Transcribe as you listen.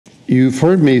You've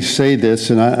heard me say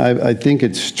this, and I think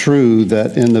it's true,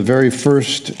 that in the very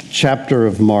first chapter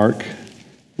of Mark,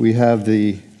 we have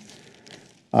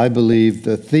I believe,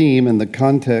 the theme and the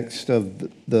context of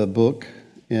the book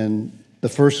in the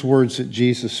first words that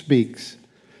Jesus speaks.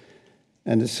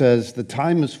 And it says, "The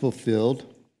time is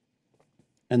fulfilled,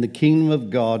 and the kingdom of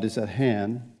God is at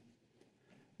hand.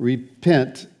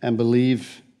 Repent and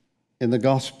believe in the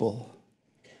gospel."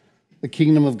 The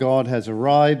kingdom of God has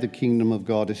arrived. The kingdom of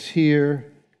God is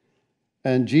here.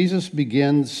 And Jesus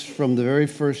begins from the very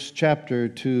first chapter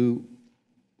to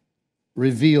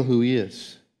reveal who he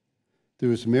is through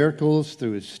his miracles,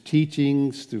 through his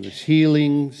teachings, through his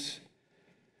healings.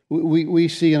 We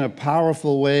see in a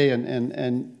powerful way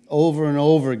and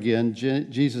over again,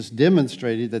 Jesus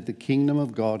demonstrated that the kingdom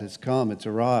of God has come. It's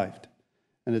arrived.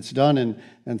 And it's done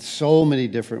in so many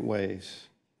different ways.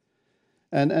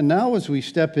 And now as we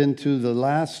step into the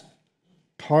last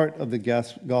part of the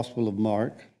Gospel of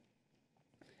Mark,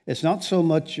 it's not so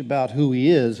much about who he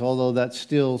is, although that's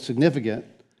still significant,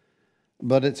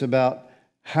 but it's about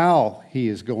how he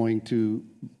is going to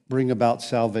bring about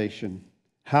salvation,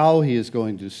 how he is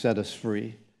going to set us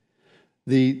free.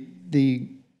 The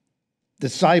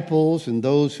disciples and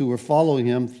those who were following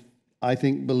him, I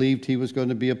think, believed he was going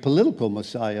to be a political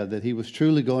Messiah, that he was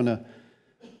truly going to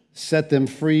set them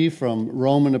free from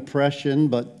Roman oppression,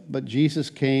 but Jesus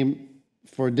came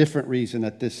for a different reason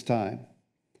at this time.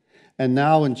 And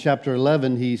now in chapter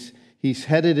 11, he's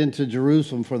headed into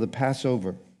Jerusalem for the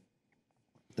Passover.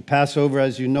 The Passover,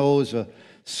 as you know, is a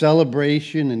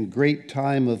celebration and great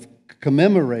time of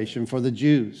commemoration for the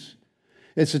Jews.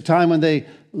 It's a time when they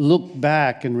look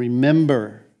back and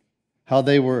remember how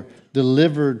they were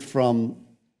delivered from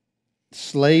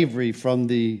slavery from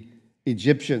the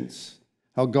Egyptians.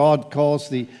 How God caused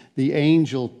the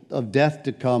angel of death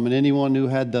to come, and anyone who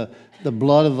had the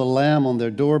blood of the lamb on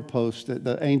their doorpost, that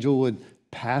the angel would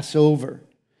pass over.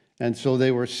 And so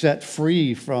they were set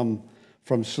free from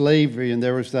slavery, and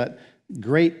there was that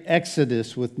great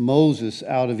exodus with Moses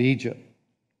out of Egypt.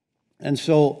 And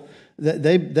so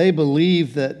they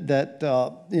believe that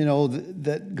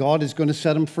God is going to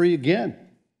set them free again.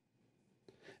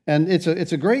 And it's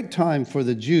a great time for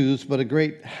the Jews, but a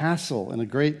great hassle and a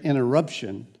great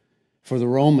interruption for the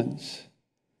Romans.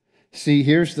 See,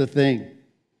 here's the thing.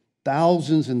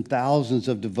 Thousands and thousands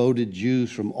of devoted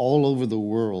Jews from all over the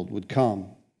world would come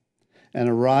and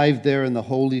arrive there in the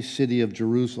holy city of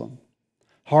Jerusalem,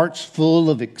 hearts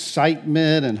full of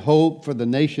excitement and hope for the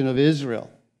nation of Israel.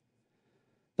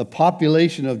 The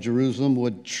population of Jerusalem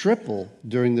would triple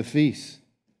during the feast.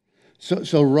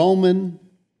 So Roman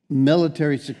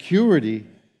military security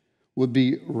would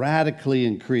be radically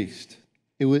increased.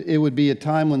 It would be a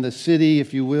time when the city,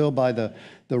 if you will, by the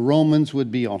Romans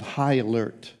would be on high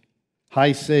alert,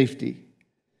 high safety.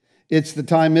 It's the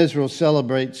time Israel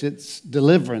celebrates its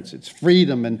deliverance, its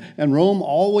freedom, and Rome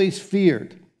always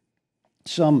feared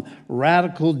some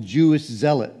radical Jewish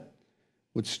zealot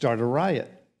would start a riot,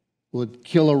 would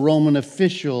kill a Roman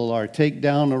official or take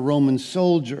down a Roman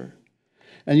soldier.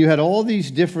 And you had all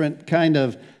these different kind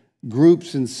of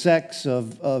groups and sects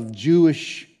of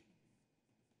Jewish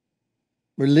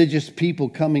religious people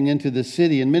coming into the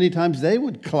city, and many times they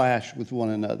would clash with one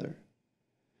another.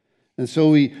 And so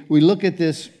we look at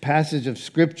this passage of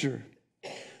Scripture.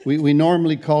 We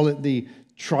normally call it the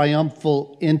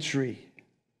triumphal entry.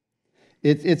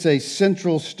 It's a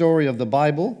central story of the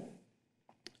Bible,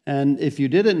 and if you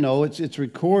didn't know, it's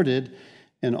recorded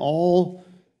in all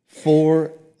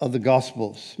four of the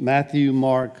Gospels: Matthew,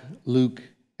 Mark, Luke,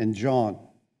 and John.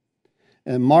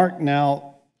 And Mark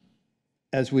now,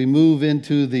 as we move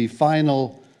into the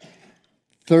final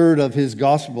third of his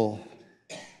gospel,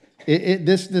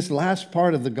 this last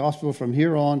part of the gospel from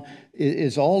here on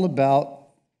is all about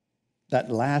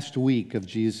that last week of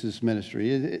Jesus'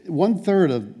 ministry.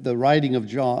 1/3 of the writing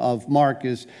of Mark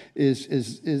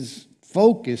is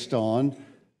focused on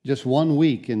just 1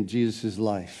 week in Jesus'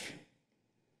 life.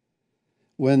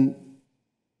 When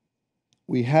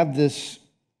we have this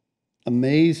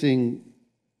amazing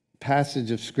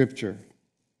passage of Scripture,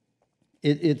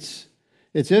 it's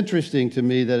interesting to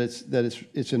me that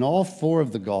it's in all four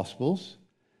of the Gospels.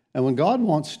 And when God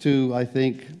wants to, I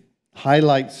think,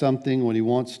 highlight something, when he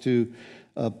wants to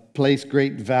place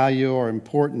great value or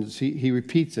importance, he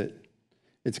repeats it.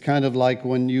 It's kind of like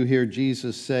when you hear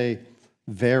Jesus say,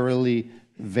 "Verily,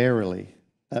 verily."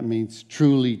 That means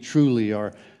truly, truly,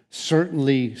 or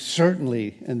certainly,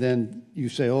 certainly. And then you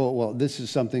say, "Oh, well, this is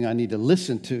something I need to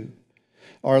listen to."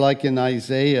 Or like in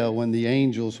Isaiah, when the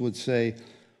angels would say,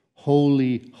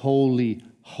 "Holy, holy,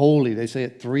 holy." They say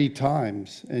it 3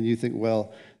 times. And you think,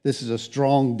 well, this is a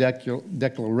strong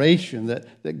declaration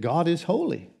that God is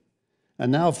holy.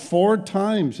 And now 4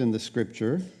 times in the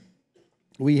scripture,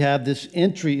 we have this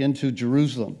entry into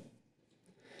Jerusalem.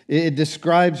 It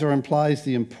describes or implies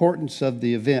the importance of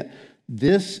the event.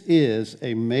 This is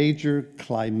a major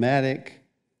climatic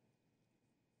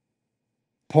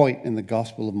point in the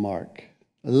Gospel of Mark.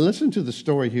 Listen to the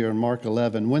story here in Mark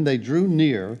 11. When they drew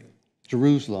near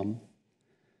Jerusalem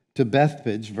to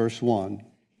Bethphage, verse 1,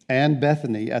 and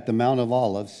Bethany at the Mount of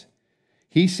Olives,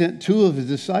 he sent 2 of his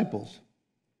disciples.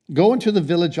 Go into the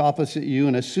village opposite you,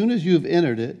 and as soon as you have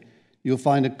entered it, you'll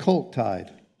find a colt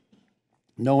tied.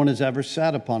 No one has ever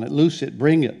sat upon it. Loose it,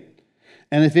 bring it.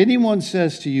 And if anyone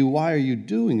says to you, why are you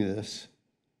doing this?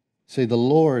 Say, the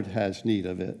Lord has need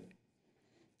of it.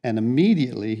 And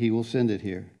immediately he will send it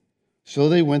here. So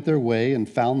they went their way and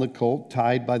found the colt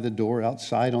tied by the door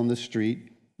outside on the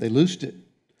street. They loosed it.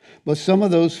 But some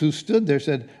of those who stood there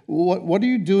said, what are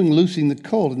you doing loosing the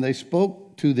colt? And they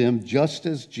spoke to them just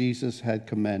as Jesus had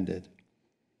commanded.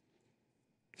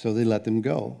 So they let them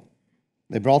go.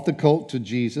 They brought the colt to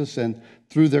Jesus and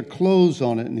threw their clothes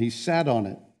on it, and he sat on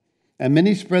it. And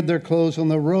many spread their clothes on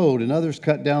the road, and others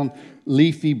cut down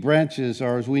leafy branches,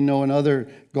 or as we know in other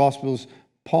Gospels,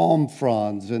 palm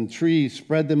fronds and trees,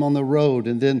 spread them on the road.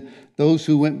 And then those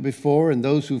who went before and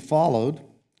those who followed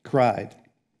cried,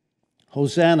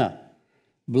 Hosanna!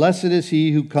 Blessed is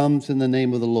he who comes in the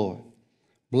name of the Lord.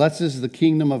 Blessed is the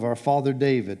kingdom of our father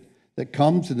David that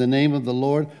comes in the name of the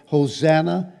Lord.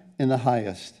 Hosanna in the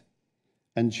highest.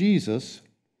 And Jesus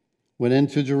went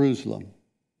into Jerusalem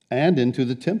and into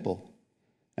the temple.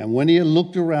 And when he had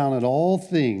looked around at all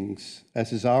things, as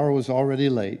his hour was already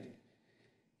late,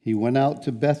 he went out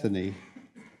to Bethany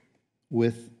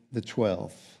with the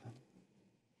 12.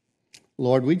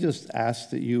 Lord, we just ask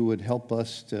that you would help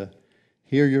us to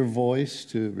hear your voice,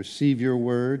 to receive your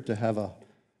word, to have a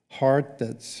heart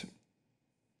that's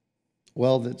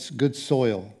good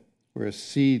soil, where a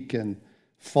seed can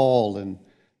fall and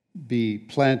be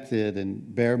planted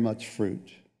and bear much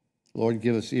fruit. Lord,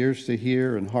 give us ears to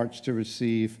hear and hearts to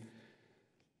receive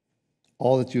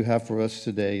all that you have for us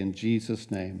today. In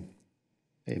Jesus' name,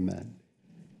 amen.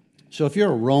 So if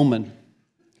you're a Roman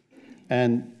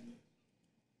and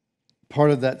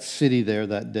part of that city there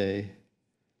that day,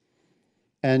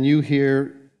 and you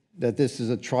hear that this is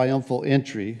a triumphal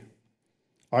entry,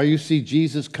 or you see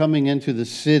Jesus coming into the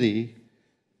city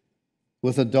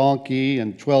with a donkey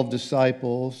and 12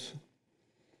 disciples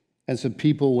and some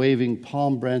people waving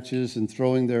palm branches and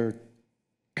throwing their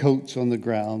coats on the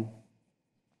ground,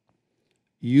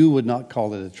 you would not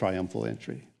call it a triumphal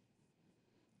entry.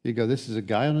 You go, this is a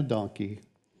guy on a donkey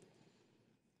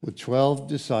with 12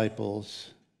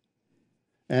 disciples,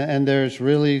 and there's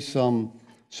really some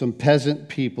peasant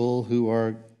people who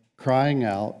are crying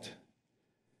out.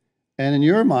 And in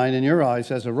your mind, in your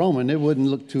eyes as a Roman, it wouldn't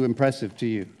look too impressive to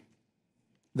you.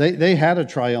 They had a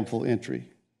triumphal entry.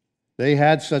 They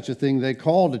had such a thing they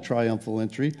called a triumphal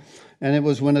entry. And it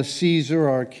was when a Caesar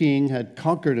or a king had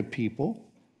conquered a people,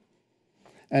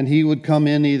 and he would come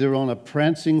in either on a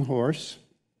prancing horse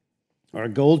or a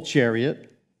gold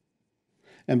chariot,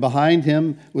 and behind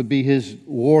him would be his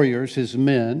warriors, his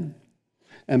men,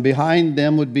 and behind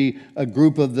them would be a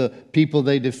group of the people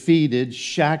they defeated,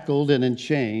 shackled and in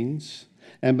chains.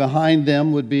 And behind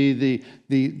them would be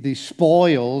the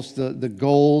spoils, the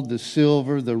gold, the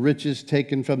silver, the riches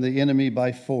taken from the enemy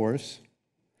by force.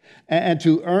 And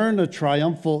to earn a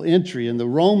triumphal entry in the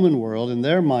Roman world, in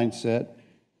their mindset,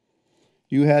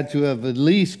 you had to have at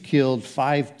least killed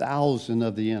 5,000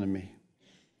 of the enemy.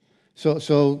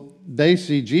 So they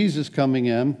see Jesus coming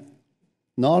in,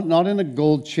 not in a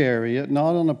gold chariot,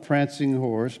 not on a prancing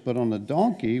horse, but on a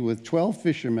donkey with 12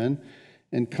 fishermen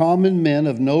and common men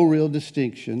of no real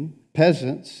distinction,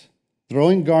 peasants,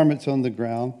 throwing garments on the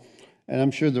ground. And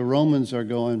I'm sure the Romans are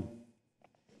going,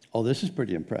 oh, this is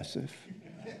pretty impressive.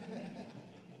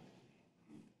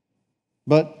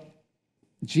 But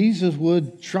Jesus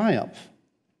would triumph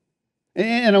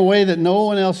in a way that no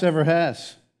one else ever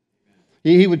has.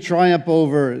 He would triumph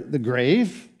over the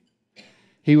grave.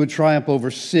 He would triumph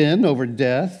over sin, over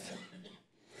death.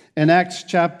 In Acts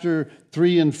chapter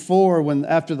 3 and 4, when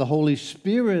after the Holy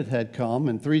Spirit had come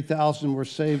and 3,000 were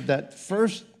saved, that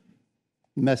first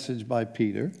message by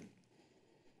Peter,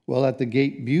 well, at the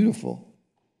gate beautiful,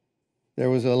 there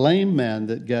was a lame man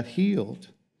that got healed.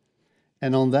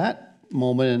 And on that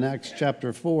moment in Acts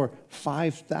chapter 4,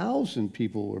 5,000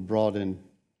 people were brought in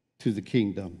to the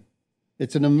kingdom.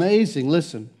 It's an amazing,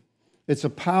 listen, it's a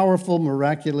powerful,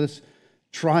 miraculous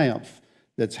triumph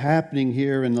that's happening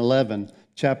here in 11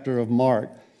 chapter of Mark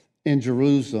in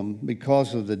Jerusalem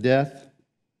because of the death,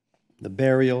 the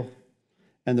burial,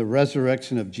 and the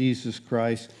resurrection of Jesus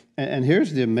Christ. And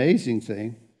here's the amazing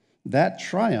thing. That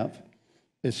triumph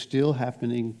is still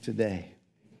happening today.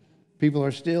 People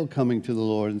are still coming to the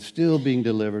Lord and still being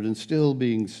delivered and still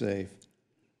being saved.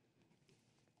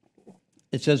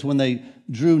 It says when they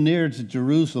drew near to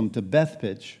Jerusalem, to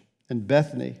Bethphage and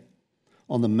Bethany,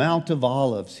 on the Mount of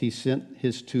Olives, he sent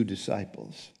his 2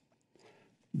 disciples.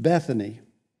 Bethany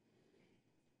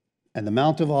and the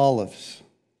Mount of Olives.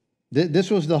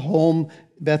 This was the home,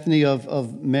 Bethany,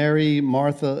 of Mary,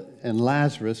 Martha, and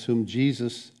Lazarus, whom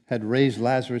Jesus had raised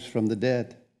Lazarus from the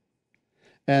dead.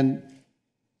 And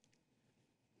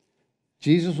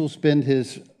Jesus will spend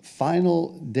his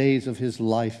final days of his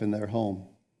life in their home,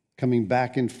 coming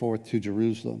back and forth to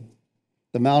Jerusalem.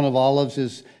 The Mount of Olives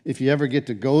is, if you ever get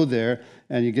to go there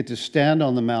and you get to stand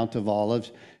on the Mount of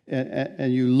Olives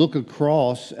and you look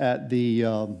across at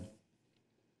the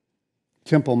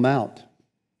Temple Mount,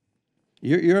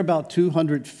 you're about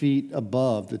 200 feet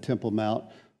above the Temple Mount,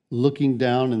 looking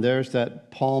down, and there's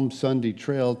that Palm Sunday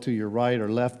trail to your right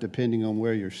or left, depending on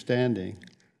where you're standing.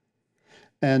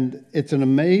 And it's an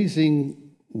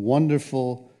amazing,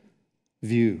 wonderful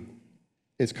view.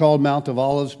 It's called Mount of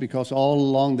Olives because all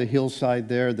along the hillside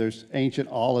there's ancient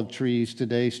olive trees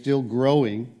today still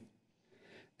growing.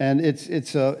 And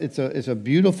it's a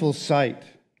beautiful sight.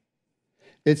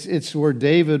 It's where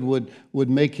David would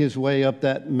make his way up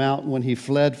that mountain when he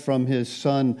fled from his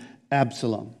son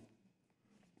Absalom.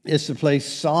 It's the place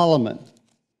Solomon,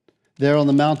 there on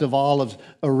the Mount of Olives,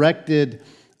 erected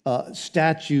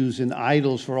statues and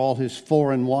idols for all his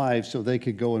foreign wives so they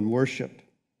could go and worship.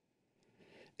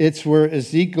 It's where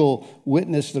Ezekiel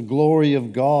witnessed the glory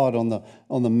of God on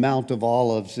the Mount of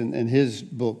Olives in his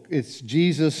book. It's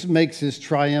Jesus makes his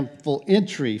triumphal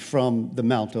entry from the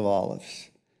Mount of Olives.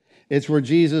 It's where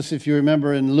Jesus, if you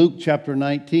remember in Luke chapter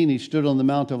 19, he stood on the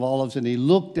Mount of Olives and he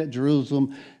looked at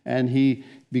Jerusalem and he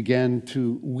began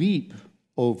to weep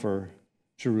over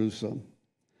Jerusalem.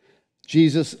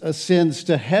 Jesus ascends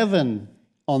to heaven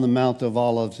on the Mount of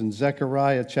Olives. In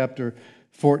Zechariah chapter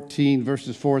 14,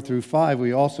 verses 4 through 5,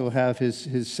 we also have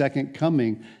his second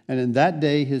coming. And in that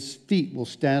day, his feet will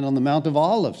stand on the Mount of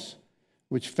Olives,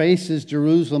 which faces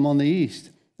Jerusalem on the east.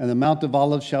 And the Mount of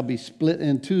Olives shall be split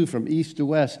in two from east to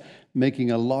west,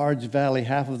 making a large valley.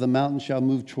 Half of the mountain shall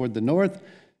move toward the north,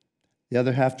 the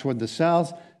other half toward the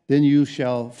south. Then you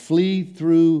shall flee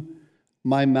through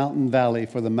my mountain valley,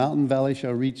 for the mountain valley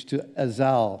shall reach to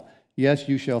Azal. Yes,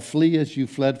 you shall flee as you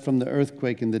fled from the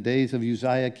earthquake in the days of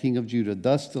Uzziah, king of Judah.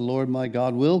 Thus the Lord my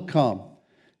God will come,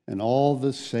 and all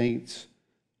the saints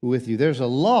with you. There's a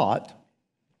lot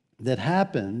that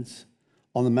happens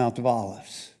on the Mount of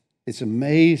Olives. It's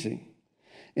amazing.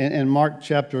 In Mark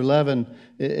chapter 11,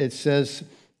 it says,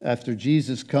 after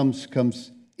Jesus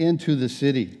comes into the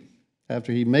city,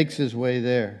 after he makes his way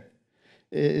there,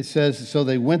 it says, so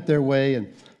they went their way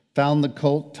and found the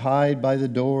colt tied by the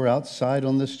door outside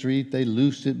on the street. They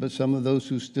loosed it, but some of those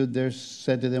who stood there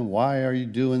said to them, why are you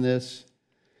doing this?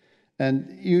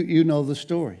 And you know the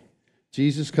story.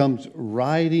 Jesus comes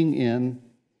riding in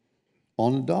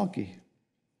on a donkey.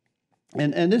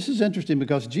 And this is interesting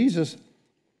because Jesus,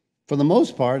 for the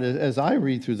most part, as I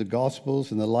read through the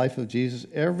Gospels and the life of Jesus,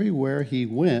 everywhere he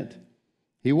went,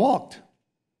 he walked.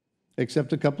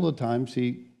 Except a couple of times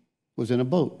he was in a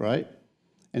boat, right?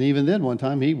 And even then, one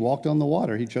time, he walked on the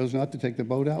water. He chose not to take the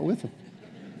boat out with him.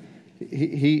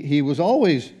 He was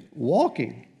always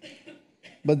walking.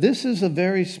 But this is a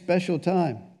very special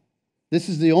time. This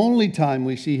is the only time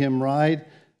we see him ride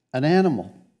an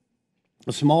animal,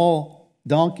 a small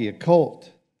donkey, a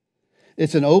colt.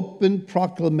 It's an open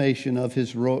proclamation of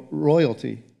his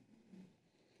royalty.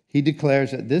 He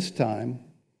declares at this time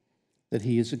that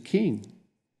he is a king.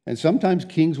 And sometimes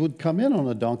kings would come in on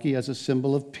a donkey as a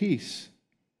symbol of peace.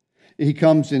 He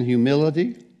comes in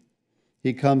humility.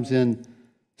 He comes in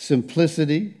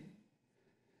simplicity.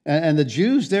 And the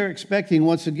Jews, they're expecting,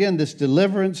 once again, this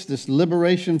deliverance, this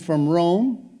liberation from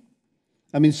Rome.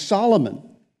 I mean, Solomon,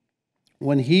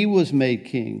 when he was made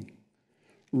king,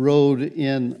 rode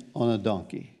in on a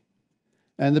donkey.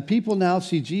 And the people now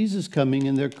see Jesus coming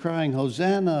and they're crying,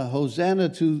 Hosanna, Hosanna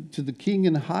to the King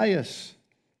in highest.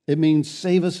 It means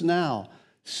save us now,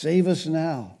 save us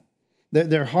now.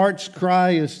 Their heart's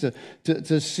cry is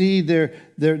to see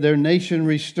their nation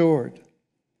restored,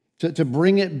 to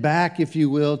bring it back, if you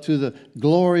will, to the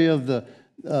glory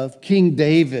of King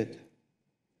David.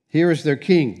 Here is their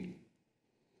king.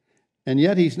 And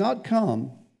yet he's not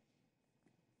come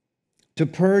to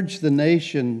purge the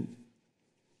nation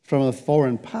from a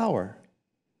foreign power,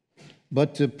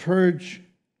 but to purge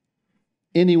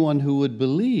anyone who would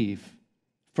believe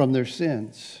from their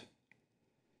sins.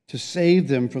 to save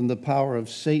them from the power of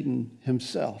Satan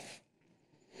himself.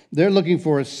 They're looking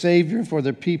for a Savior for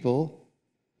their people,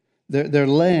 their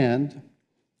land,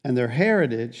 and their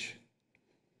heritage,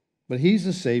 but he's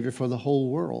the Savior for the whole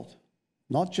world,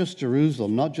 not just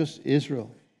Jerusalem, not just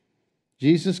Israel.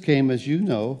 Jesus came, as you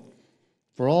know,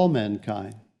 for all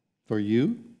mankind, for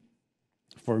you,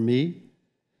 for me.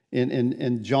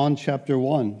 In John chapter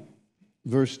 1,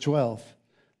 verse 12,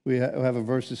 we have a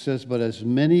verse that says, "But as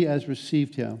many as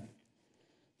received him,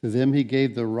 to them he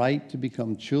gave the right to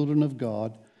become children of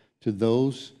God, to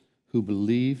those who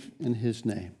believe in his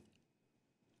name."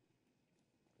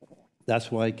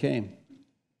 That's why he came.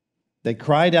 They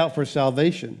cried out for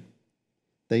salvation.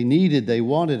 They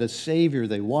wanted a Savior.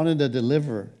 They wanted a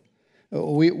deliverer.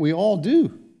 We all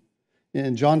do.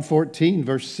 In John 14,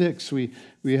 verse 6, we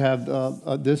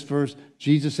have this verse.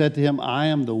 Jesus said to him, "I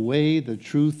am the way, the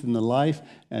truth, and the life,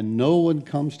 and no one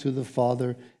comes to the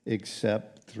Father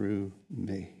except through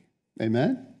me."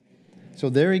 Amen? So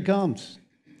there he comes.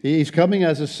 He's coming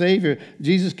as a Savior.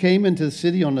 Jesus came into the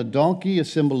city on a donkey, a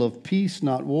symbol of peace,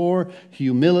 not war,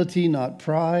 humility, not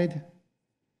pride,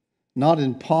 not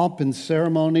in pomp and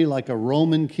ceremony like a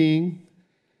Roman king.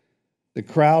 The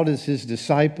crowd is his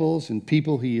disciples and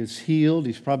people he has healed.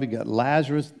 He's probably got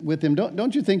Lazarus with him.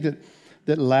 Don't you think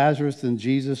that Lazarus and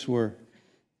Jesus were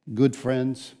good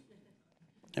friends?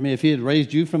 I mean, if he had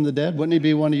raised you from the dead, wouldn't he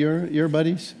be one of your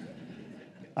buddies?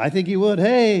 I think he would.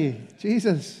 Hey,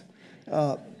 Jesus.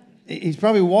 He's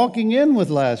probably walking in with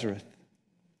Lazarus.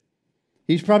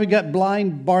 He's probably got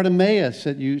blind Bartimaeus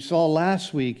that you saw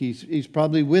last week. He's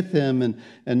probably with him,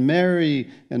 and Mary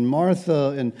and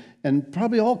Martha and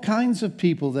probably all kinds of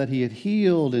people that he had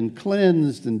healed and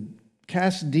cleansed and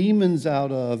cast demons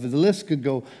out of. The list could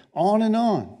go on and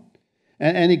on.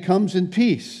 And he comes in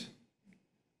peace.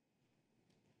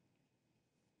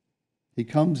 He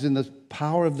comes in the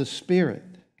power of the Spirit.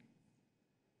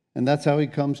 And that's how he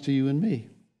comes to you and me.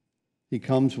 He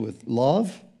comes with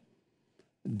love,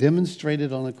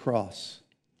 demonstrated on a cross.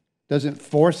 Doesn't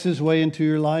force his way into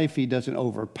your life. He doesn't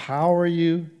overpower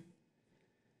you.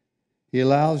 He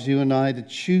allows you and I to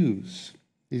choose.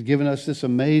 He's given us this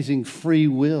amazing free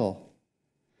will.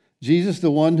 Jesus, the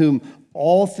one whom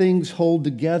all things hold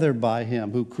together by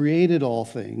him, who created all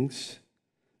things,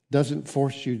 doesn't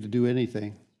force you to do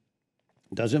anything.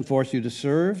 Doesn't force you to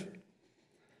serve.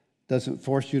 Doesn't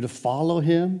force you to follow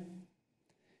him.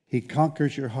 He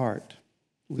conquers your heart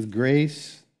with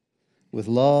grace, with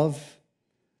love,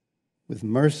 with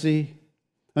mercy.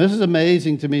 And this is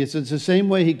amazing to me. It's the same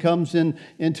way he comes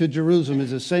into Jerusalem.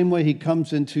 It's the same way he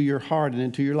comes into your heart and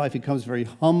into your life. He comes very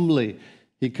humbly.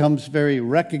 He comes very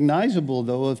recognizable,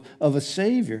 though, of a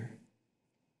Savior.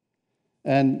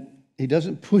 And he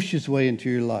doesn't push his way into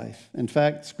your life. In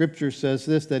fact, Scripture says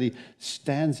this, that he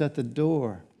stands at the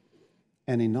door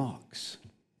and he knocks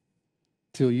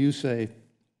till you say,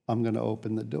 "I'm going to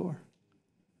open the door."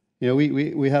 You know,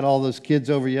 we had all those kids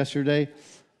over yesterday.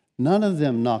 None of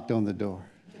them knocked on the door.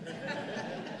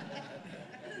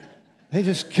 They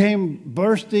just came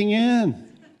bursting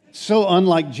in. So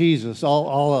unlike Jesus,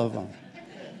 all of them.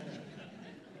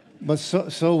 But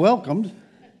so welcomed.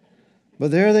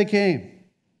 But there they came.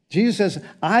 Jesus says,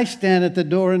 "I stand at the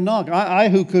door and knock." I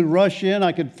who could rush in,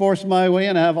 I could force my way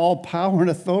in, I have all power and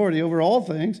authority over all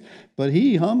things. But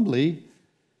he humbly,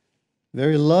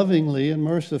 very lovingly and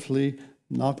mercifully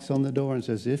knocks on the door and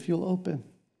says, "If you'll open,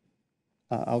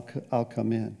 I'll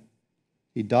come in."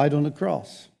 He died on the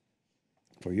cross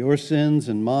for your sins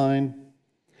and mine.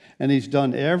 And he's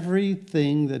done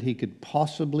everything that he could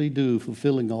possibly do,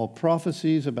 fulfilling all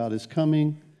prophecies about his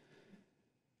coming,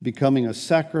 becoming a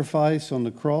sacrifice on the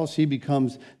cross. He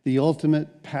becomes the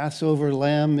ultimate Passover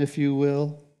lamb, if you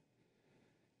will.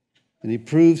 And he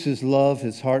proves his love,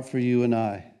 his heart for you and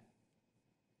I.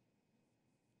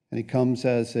 And he comes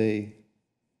as a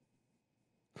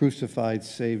crucified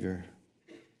Savior.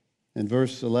 In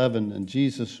verse 11, and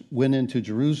Jesus went into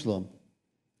Jerusalem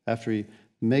after he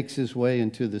makes his way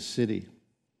into the city,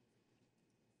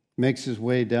 makes his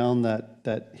way down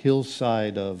that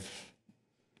hillside of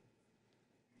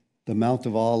the Mount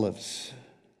of Olives,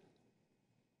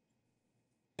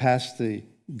 past the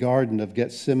Garden of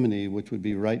Gethsemane, which would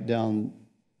be right down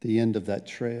the end of that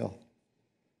trail,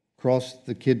 across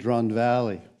the Kidron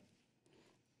Valley,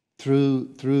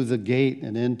 through the gate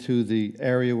and into the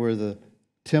area where the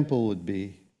temple would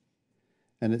be.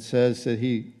 And it says that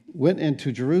he went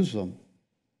into Jerusalem,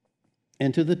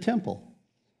 into the temple.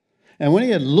 And when he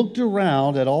had looked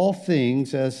around at all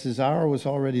things, as his hour was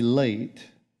already late,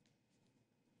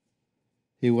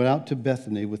 he went out to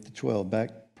Bethany with the 12,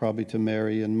 back probably to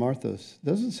Mary and Martha's.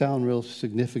 Doesn't sound real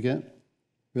significant,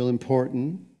 real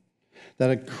important. that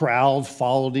a crowd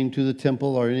followed him to the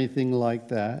temple or anything like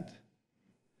that.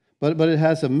 But it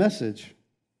has a message,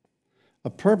 a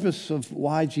purpose of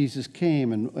why Jesus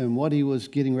came and what he was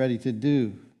getting ready to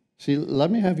do. See,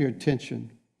 let me have your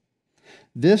attention.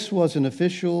 This was an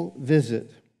official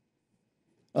visit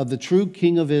of the true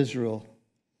King of Israel,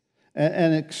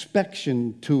 an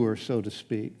inspection tour, so to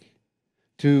speak,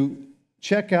 to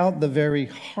check out the very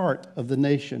heart of the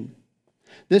nation.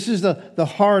 This is the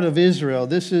heart of Israel.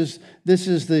 This is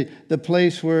the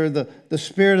place where the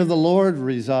Spirit of the Lord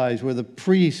resides, where the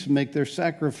priests make their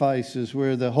sacrifices,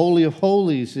 where the Holy of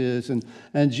Holies is.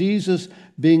 And Jesus,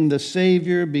 being the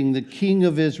Savior, being the King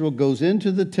of Israel, goes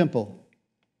into the temple.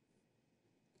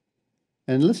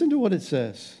 And listen to what it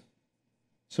says.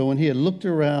 So when he had looked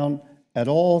around at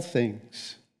all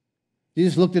things,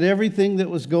 Jesus looked at everything that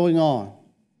was going on.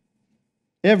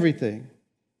 Everything.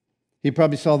 He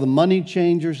probably saw the money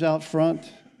changers out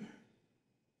front,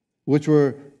 which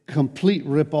were complete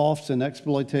rip-offs and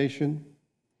exploitation.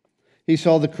 He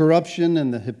saw the corruption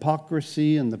and the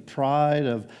hypocrisy and the pride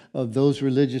of those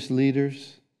religious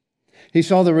leaders. He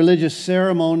saw the religious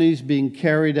ceremonies being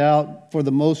carried out for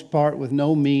the most part with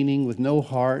no meaning, with no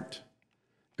heart,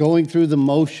 going through the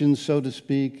motions, so to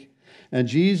speak. And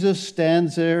Jesus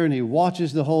stands there and he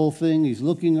watches the whole thing. He's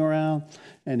looking around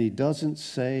and he doesn't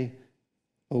say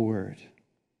a word.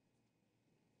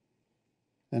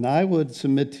 And I would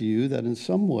submit to you that in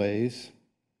some ways,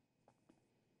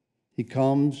 he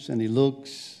comes and he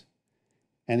looks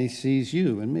and he sees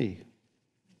you and me.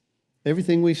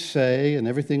 Everything we say and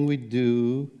everything we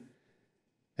do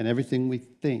and everything we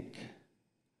think.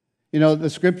 You know, the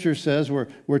scripture says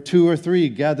where two or three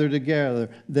gather together,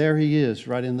 there he is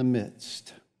right in the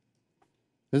midst.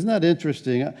 Isn't that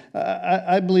interesting?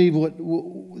 I believe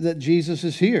that Jesus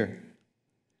is here.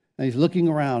 And he's looking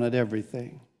around at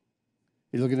everything.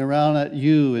 He's looking around at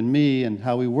you and me and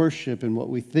how we worship and what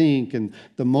we think and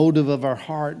the motive of our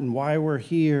heart and why we're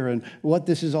here and what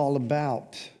this is all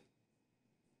about.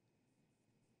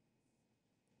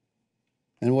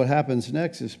 And what happens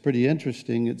next is pretty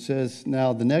interesting. It says,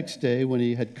 now the next day when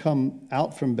he had come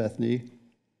out from Bethany,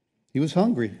 he was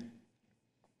hungry.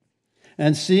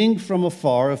 And seeing from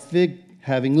afar a fig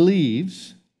having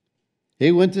leaves,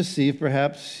 he went to see if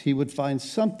perhaps he would find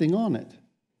something on it.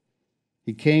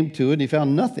 He came to it and he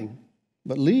found nothing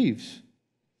but leaves.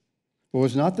 For it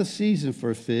was not the season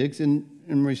for figs. In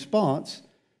response,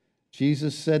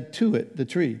 Jesus said to it, the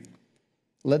tree,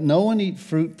 let no one eat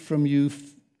fruit from you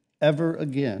ever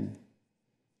again.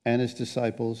 And his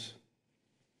disciples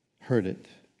heard it.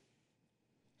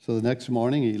 So the next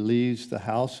morning he leaves the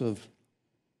house of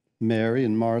Mary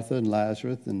and Martha and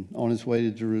Lazarus and on his way to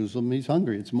Jerusalem. He's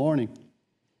hungry. It's morning.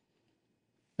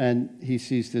 And he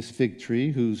sees this fig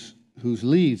tree whose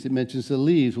leaves, it mentions the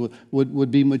leaves,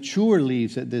 would be mature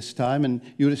leaves at this time, and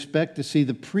you would expect to see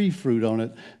the pre-fruit on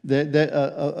it.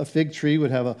 A fig tree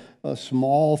would have a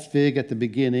small fig at the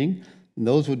beginning, and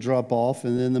those would drop off,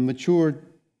 and then the mature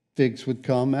figs would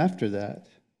come after that.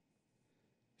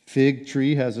 Fig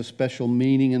tree has a special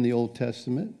meaning in the Old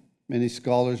Testament. Many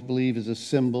scholars believe is a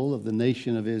symbol of the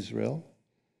nation of Israel.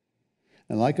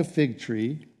 And like a fig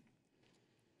tree,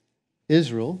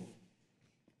 Israel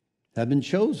had been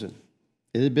chosen.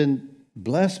 It had been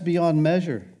blessed beyond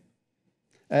measure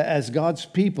as God's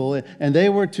people, and they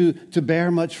were to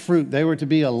bear much fruit. They were to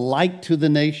be a light to the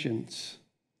nations.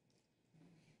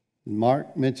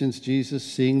 Mark mentions Jesus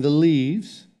seeing the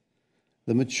leaves,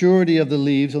 the maturity of the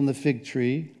leaves on the fig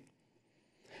tree.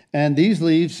 And these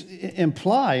leaves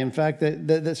imply, in fact,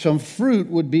 that some fruit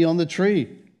would be on the tree.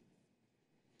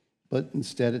 But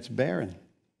instead it's barren.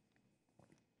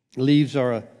 Leaves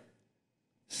are a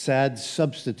sad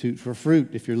substitute for fruit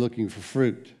if you're looking for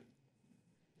fruit.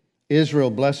 Israel,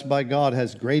 blessed by God,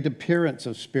 has great appearance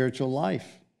of spiritual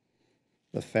life.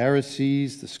 The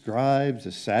Pharisees, the scribes,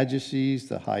 the Sadducees,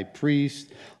 the high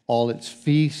priest, all its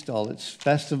feasts, all its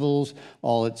festivals,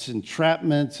 all its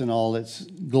entrapments, and all its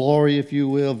glory, if you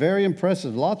will. Very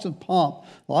impressive. Lots of pomp,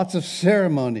 lots of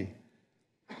ceremony.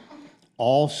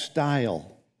 All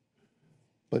style,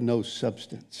 but no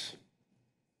substance.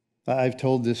 I've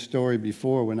told this story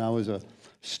before. When I was a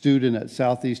student at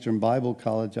Southeastern Bible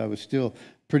College, I was still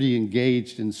pretty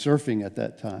engaged in surfing at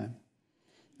that time.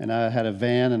 And I had a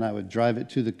van, and I would drive it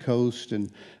to the coast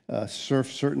and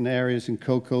surf certain areas in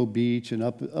Cocoa Beach and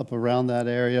up around that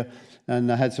area.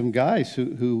 And I had some guys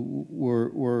who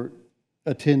were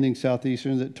attending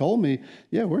Southeastern that told me,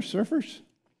 yeah, we're surfers.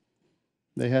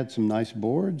 They had some nice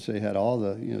boards. They had all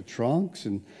the trunks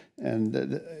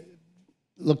and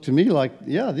looked to me like,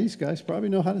 yeah, these guys probably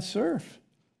know how to surf.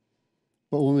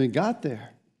 But when we got there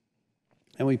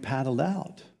and we paddled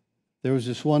out, There was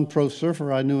this one pro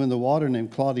surfer I knew in the water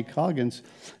named Claudie Coggins,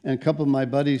 and a couple of my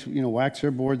buddies, wax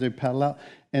their board, they paddle out,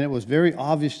 and it was very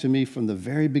obvious to me from the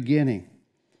very beginning,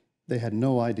 they had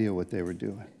no idea what they were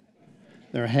doing.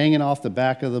 They were hanging off the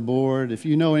back of the board. If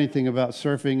you know anything about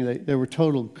surfing, they were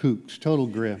total kooks, total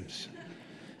grims.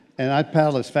 And I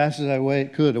paddled as fast as I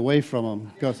could away from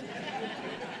them because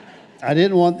I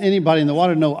didn't want anybody in the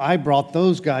water to know I brought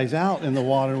those guys out in the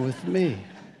water with me.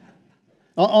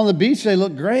 On the beach, they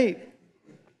looked great.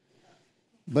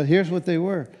 But here's what they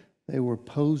were. They were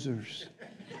posers.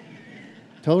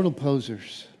 Total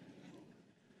posers.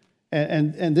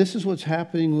 And this is what's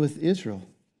happening with Israel.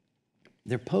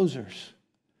 They're posers.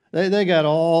 They got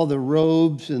all the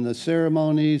robes and the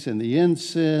ceremonies and the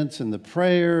incense and the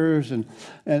prayers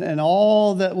and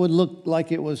all that would look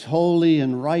like it was holy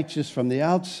and righteous from the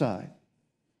outside.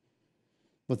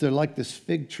 But they're like this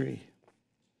fig tree.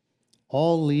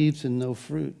 All leaves and no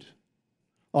fruit.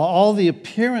 All the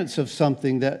appearance of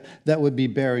something that would be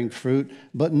bearing fruit,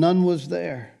 but none was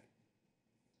there.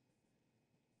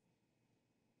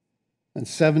 And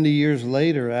 70 years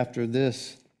later, after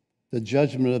this, the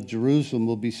judgment of Jerusalem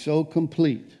will be so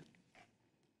complete,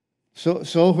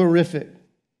 so horrific,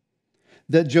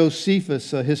 that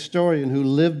Josephus, a historian who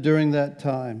lived during that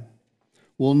time,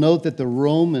 will note that the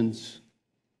Romans,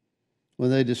 when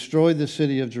they destroyed the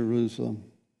city of Jerusalem,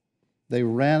 they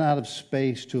ran out of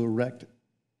space to erect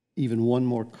even one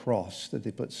more cross, that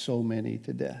they put so many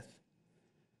to death.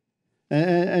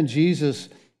 And Jesus,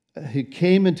 he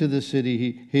came into the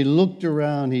city, he looked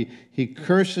around, he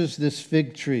curses this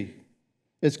fig tree.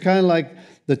 It's kind of like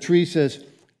the tree says,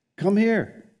 come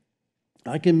here,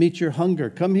 I can meet your hunger,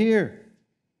 come here.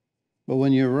 But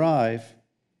when you arrive,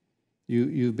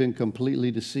 you've been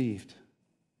completely deceived.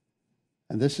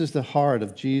 And this is the heart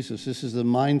of Jesus. This is the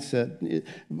mindset.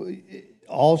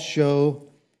 All show,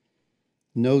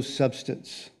 no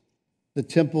substance. The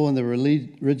temple and the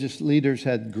religious leaders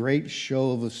had great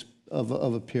show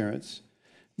of appearance,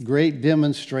 great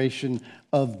demonstration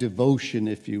of devotion,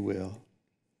 if you will.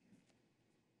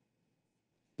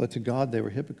 But to God, they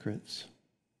were hypocrites.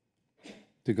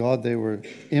 To God, they were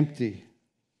empty.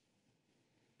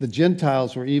 The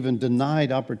Gentiles were even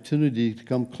denied opportunity to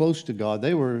come close to God.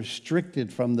 They were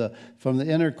restricted from the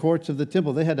inner courts of the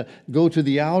temple. They had to go to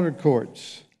the outer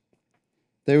courts,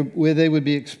 where they would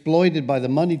be exploited by the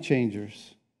money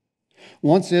changers.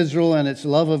 Once Israel and its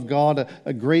love of God,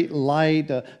 a great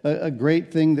light, a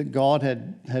great thing that God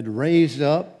had raised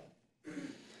up,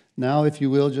 now, if you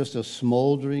will, just a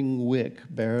smoldering wick,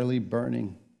 barely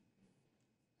burning.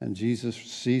 And Jesus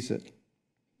sees it.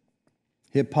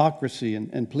 Hypocrisy,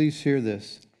 and please hear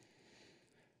this.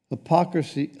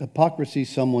 Hypocrisy,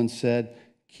 someone said,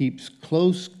 keeps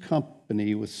close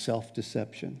company with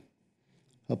self-deception.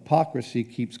 Hypocrisy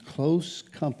keeps close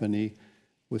company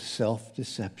with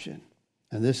self-deception.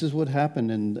 And this is what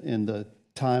happened in the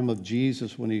time of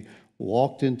Jesus when he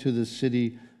walked into the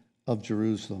city of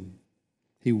Jerusalem.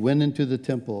 He went into the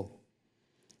temple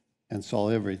and saw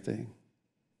everything.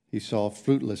 He saw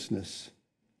fruitlessness,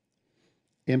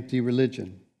 empty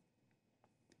religion.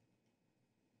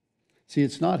 See,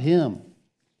 it's not him.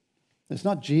 It's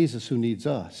not Jesus who needs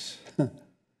us.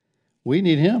 We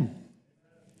need him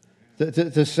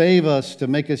to save us, to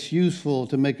make us useful,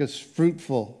 to make us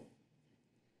fruitful.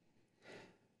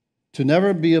 To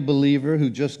never be a believer who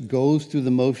just goes through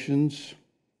the motions,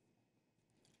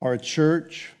 or a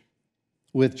church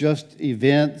with just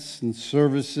events and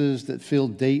services that fill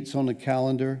dates on a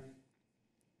calendar.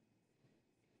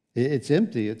 It's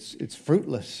empty, it's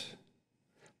fruitless.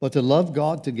 But to love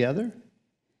God together,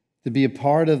 to be a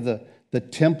part of the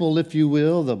temple, if you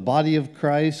will, the body of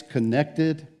Christ,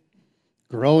 connected,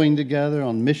 growing together,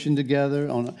 on mission together,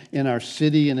 in our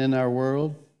city and in our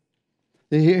world.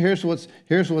 Here's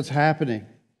what's happening.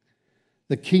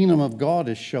 The kingdom of God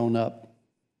has shown up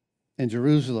in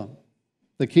Jerusalem.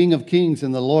 The King of Kings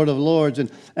and the Lord of Lords.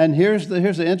 And here's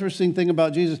the interesting thing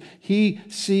about Jesus. He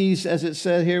sees, as it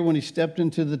said here, when he stepped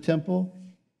into the temple,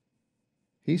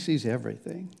 he sees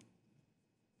everything.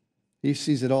 He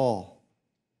sees it all.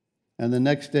 And the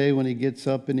next day when he gets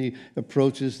up and he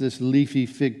approaches this leafy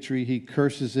fig tree, he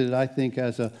curses it, I think,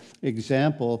 as an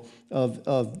example of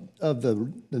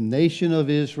the nation of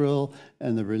Israel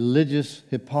and the religious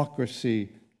hypocrisy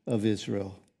of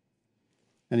Israel.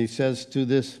 And he says to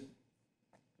this,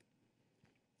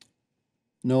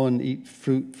 no one eat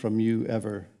fruit from you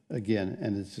ever again.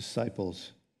 And his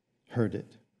disciples heard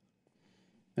it.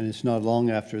 And it's not long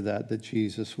after that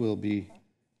Jesus will be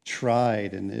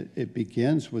tried. And it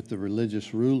begins with the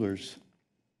religious rulers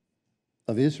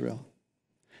of Israel.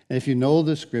 And if you know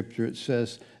the scripture, it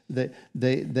says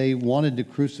They wanted to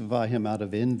crucify him out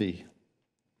of envy,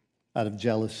 out of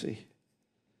jealousy.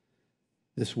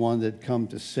 This one that had come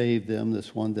to save them,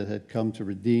 this one that had come to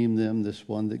redeem them, this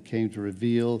one that came to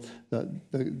reveal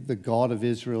the God of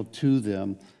Israel to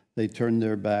them, they turned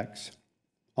their backs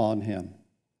on him.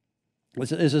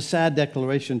 It's a sad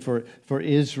declaration for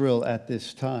Israel at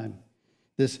this time.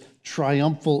 This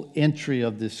triumphal entry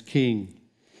of this king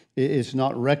is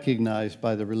not recognized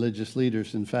by the religious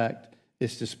leaders. In fact,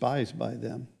 it's despised by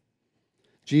them.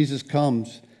 Jesus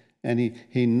comes and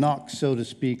he knocks, so to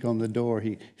speak, on the door.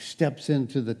 He steps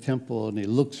into the temple and he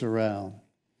looks around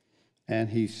and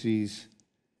he sees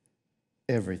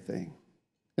everything.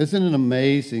 Isn't it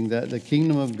amazing that the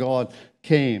kingdom of God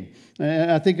came?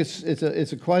 And I think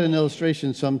it's quite an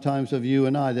illustration sometimes of you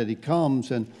and I, that he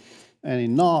comes and he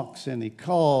knocks and he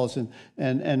calls,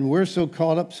 and we're so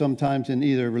caught up sometimes in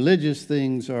either religious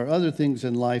things or other things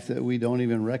in life that we don't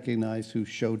even recognize who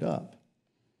showed up.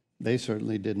 They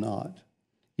certainly did not.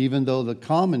 Even though the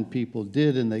common people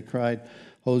did, and they cried,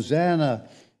 "Hosanna,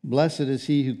 blessed is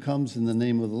he who comes in the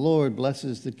name of the Lord. Blessed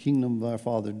is the kingdom of our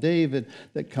father David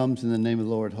that comes in the name of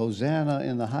the Lord. Hosanna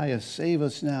in the highest. Save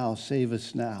us now, save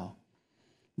us now."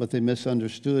 But they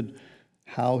misunderstood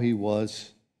how he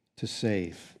was to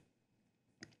save.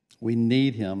 We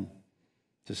need him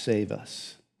to save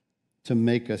us, to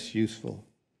make us useful,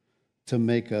 to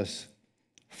make us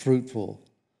fruitful,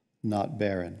 not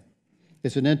barren.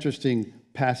 It's an interesting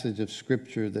passage of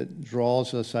Scripture that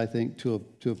draws us, I think, to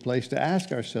a place to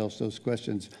ask ourselves those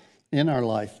questions in our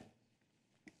life.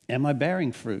 Am I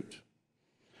bearing fruit?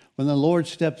 When the Lord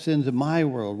steps into my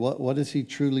world, what does he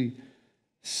truly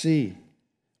see?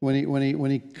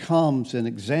 When he comes and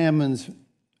examines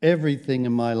everything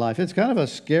in my life, it's kind of a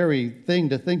scary thing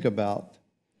to think about.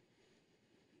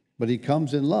 But he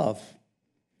comes in love.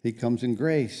 He comes in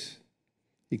grace.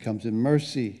 He comes in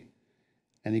mercy.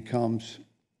 And he comes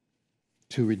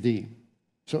to redeem.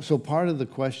 So part of the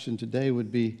question today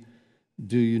would be,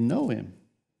 do you know him?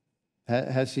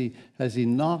 Has he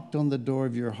knocked on the door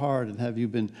of your heart, and have you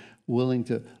been willing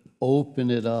to open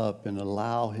it up and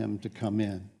allow him to come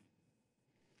in?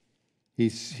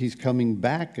 He's coming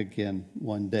back again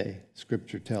one day,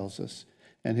 Scripture tells us,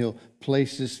 and he'll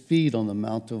place his feet on the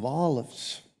Mount of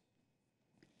Olives.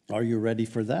 Are you ready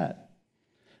for that?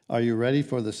 Are you ready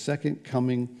for the second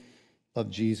coming of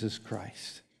Jesus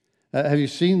Christ? Have you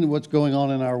seen what's going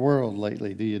on in our world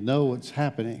lately? Do you know what's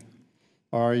happening?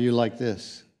 Or are you like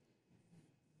this?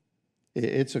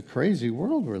 It's a crazy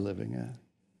world we're living in.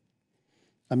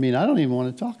 I mean, I don't even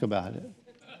want to talk about it.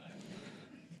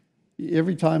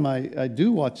 Every time I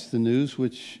do watch the news,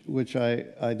 which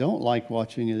I don't like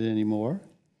watching it anymore,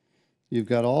 you've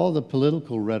got all the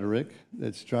political rhetoric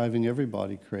that's driving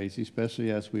everybody crazy,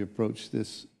 especially as we approach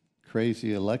this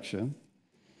crazy election.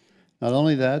 Not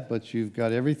only that, but you've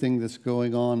got everything that's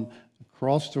going on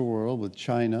across the world with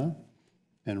China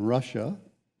and Russia.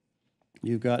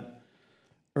 You've got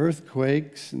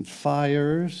earthquakes and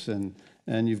fires, and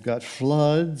you've got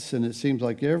floods, and it seems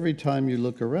like every time you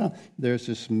look around, there's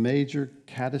this major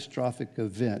catastrophic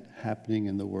event happening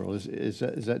in the world. Is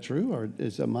that true, or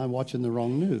am I watching the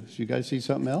wrong news? You guys see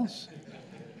something else?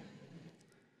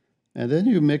 And then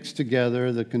you mix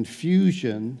together the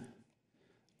confusion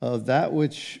of that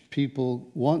which people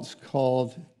once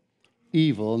called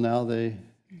evil, now they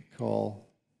call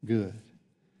good.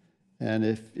 And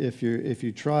if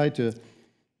you try to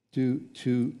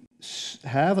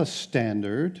have a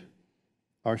standard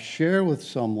or share with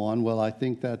someone, well, I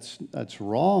think that's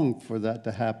wrong for that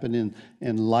to happen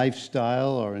in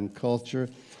lifestyle or in culture.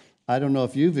 I don't know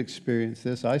if you've experienced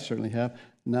this. I certainly have.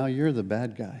 Now you're the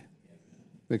bad guy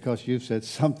because you've said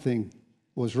something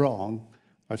was wrong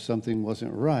or something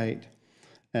wasn't right.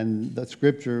 And the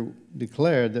Scripture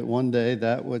declared that one day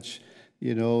that which,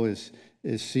 is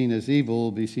seen as evil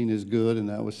will be seen as good, and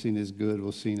that was seen as good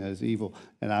will be seen as evil.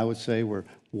 And I would say we're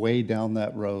way down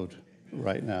that road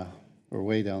right now. We're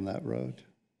way down that road.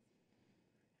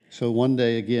 So one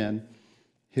day again,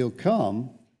 he'll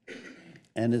come,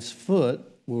 and his foot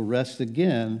will rest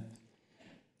again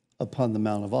upon the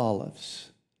Mount of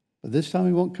Olives. But this time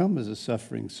he won't come as a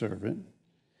suffering servant.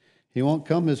 He won't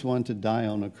come as one to die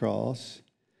on a cross.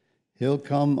 He'll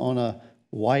come on a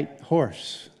white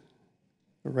horse,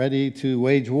 ready to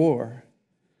wage war,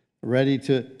 ready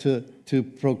to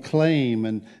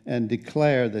proclaim and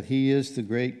declare that he is the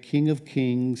great King of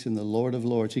Kings and the Lord of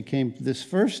Lords. He came this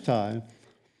first time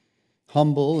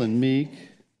humble and meek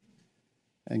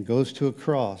and goes to a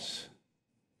cross.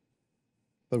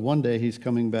 But one day he's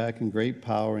coming back in great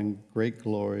power and great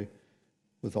glory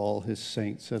with all his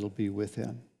saints that'll be with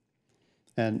him.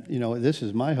 And, this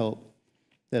is my hope,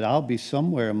 that I'll be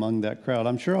somewhere among that crowd.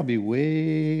 I'm sure I'll be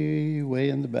way, way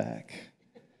in the back,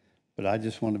 but I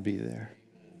just want to be there.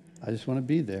 I just want to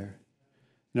be there.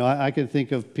 You know, I can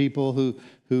think of people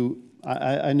who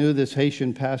I knew this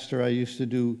Haitian pastor I used to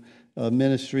do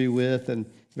ministry with, and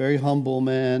very humble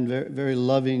man, very, very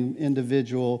loving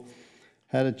individual,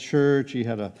 had a church, he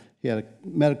had a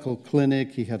medical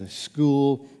clinic, he had a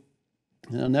school.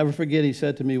 And I'll never forget, he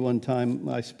said to me one time,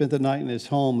 I spent the night in his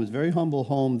home, his very humble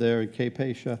home there in Cape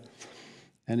Asia,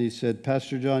 and he said,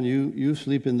 Pastor John, you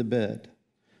sleep in the bed.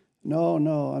 No,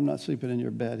 I'm not sleeping in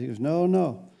your bed. He goes,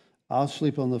 no, I'll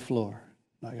sleep on the floor.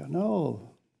 And I go,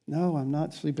 no, I'm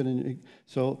not sleeping in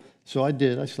your... So I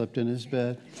did. I slept in his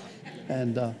bed.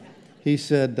 And he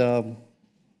said,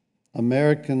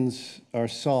 Americans are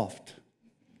soft.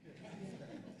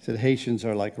 He said, Haitians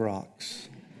are like rocks.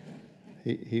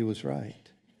 He was right.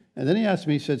 And then he asked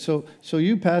me, he said, so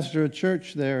you pastor a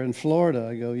church there in Florida?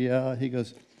 I go, yeah. He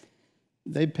goes,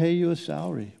 they pay you a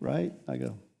salary, right? I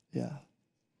go, yeah.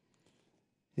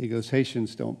 He goes,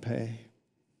 Haitians don't pay.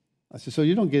 I said, so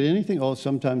you don't get anything? Oh,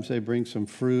 sometimes they bring some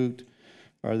fruit,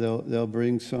 or they'll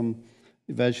bring some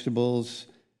vegetables.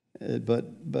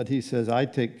 But he says, I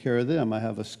take care of them. I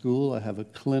have a school, I have a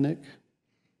clinic,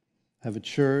 I have a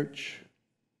church,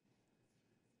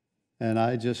 and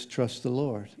I just trust the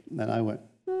Lord. And I went,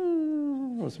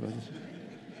 what's about this?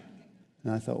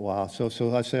 And I thought, wow.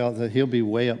 So I say he'll be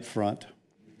way up front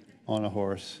on a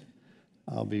horse.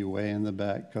 I'll be way in the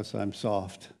back because I'm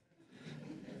soft.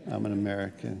 I'm an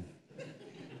American.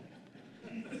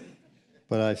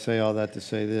 But I say all that to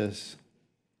say this.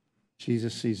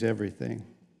 Jesus sees everything.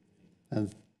 And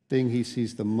the thing he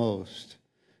sees the most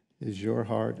is your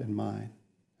heart and mine.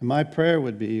 And my prayer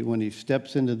would be when he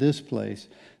steps into this place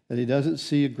that he doesn't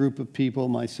see a group of people,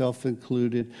 myself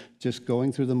included, just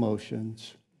going through the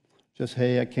motions. Just,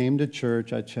 hey, I came to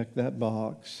church, I checked that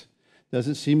box.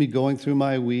 Doesn't see me going through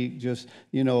my week, just,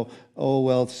 oh,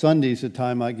 well, Sunday's the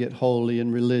time I get holy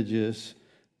and religious.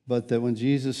 But that when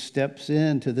Jesus steps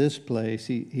into this place,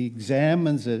 he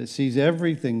examines it. It sees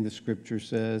everything, the Scripture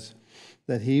says,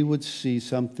 that he would see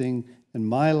something in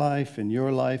my life, in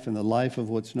your life, in the life of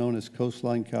what's known as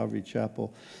Coastline Calvary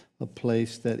Chapel, a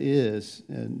place that is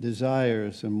and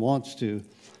desires and wants to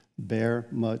bear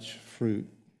much fruit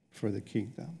for the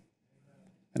kingdom.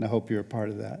 And I hope you're a part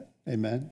of that. Amen.